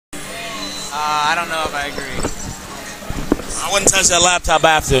I don't know if I agree. I wouldn't touch that laptop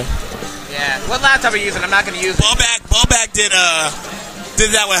after. Yeah. What laptop are you using? I'm not going to use it. Ballback did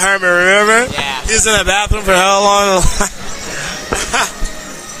that with Herman, remember? Yeah. He was in the bathroom for how long?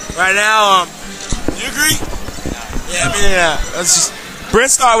 Right now, you agree? Yeah, I mean, yeah. That's just,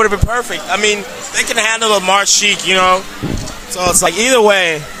 Brinstar would have been perfect. I mean, they can handle a March Sheik, you know? So it's like, either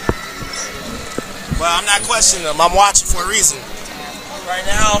way. Well, I'm not questioning them. I'm watching for a reason. Right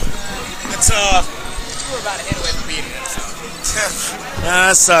now, it's, You were about to hit away from beating him, so.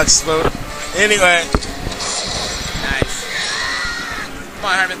 Nah, that sucks, but anyway. Nice. Come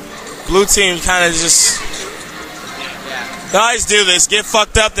on, Herman. Blue team kind of just... They always do this. Get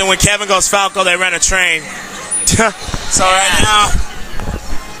fucked up, then when Kevin goes Falco, they run a train. So right now...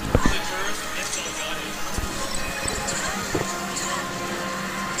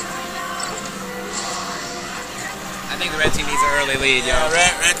 I think the red team needs an early lead, yo.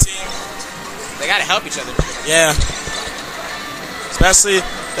 Red team. They gotta help each other. Yeah. Especially,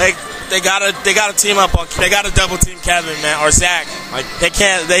 they gotta team up on... They gotta double team Kevin, man, or Zach. Like, they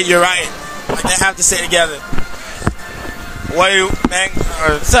can't... You're right. Like, they have to stay together. What do you, man?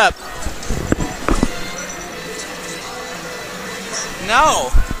 What's up? No.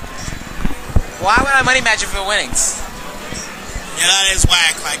 Why would I money match you for winnings? Yeah, that is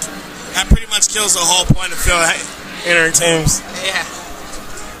whack. Like, that pretty much kills the whole point of Phil entering teams. Yeah.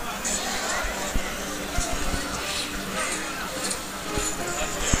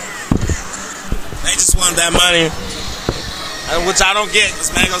 They just want that money. Which I don't get,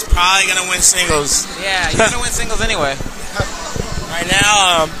 because Mango's probably going to win singles. Yeah, you're going to win singles anyway. Right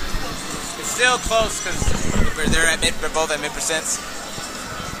now, it's still close because they're both at mid percents.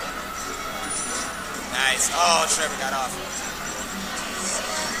 Nice. Oh, Trevor got off.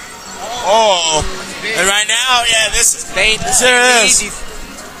 Oh, and right now, yeah, this is they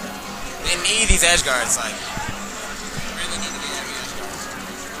need these edge guards. Like, really need to get every edge guard.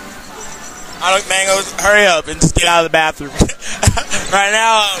 I don't, Mango, hurry up and just get out of the bathroom. Right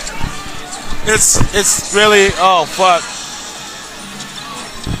now, it's really, oh fuck.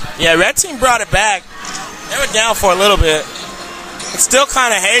 Yeah, red team brought it back. They were down for a little bit. It's still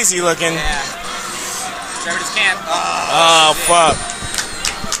kind of hazy looking. Yeah. Trevor just can't. Oh fuck.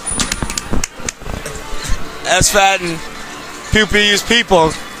 SFAT and PewPewU's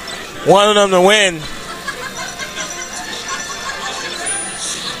people wanted them to win.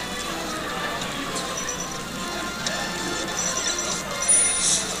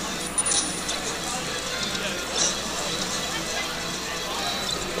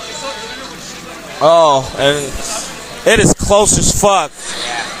 Oh, and it is close as fuck.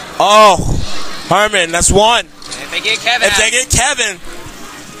 Yeah. Oh, Herman, that's one. If they get Kevin.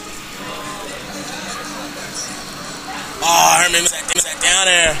 Oh, Herman, that down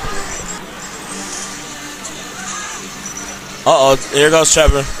there. Uh-oh, here goes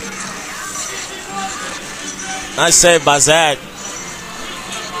Trevor. Nice save by Zach.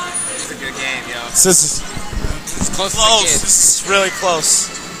 It's a good game, yo. This is close. This is really close.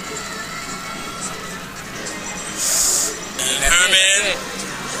 Herman.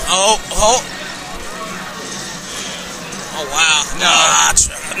 Oh. Oh, wow.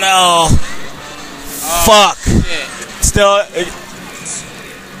 No. Oh, fuck. Shit. Still.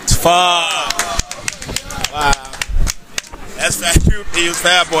 Fuck. Wow. That's PewPewU's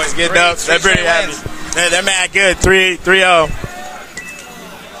Fat Boys getting up. They're pretty happy. They're mad good. 3-0.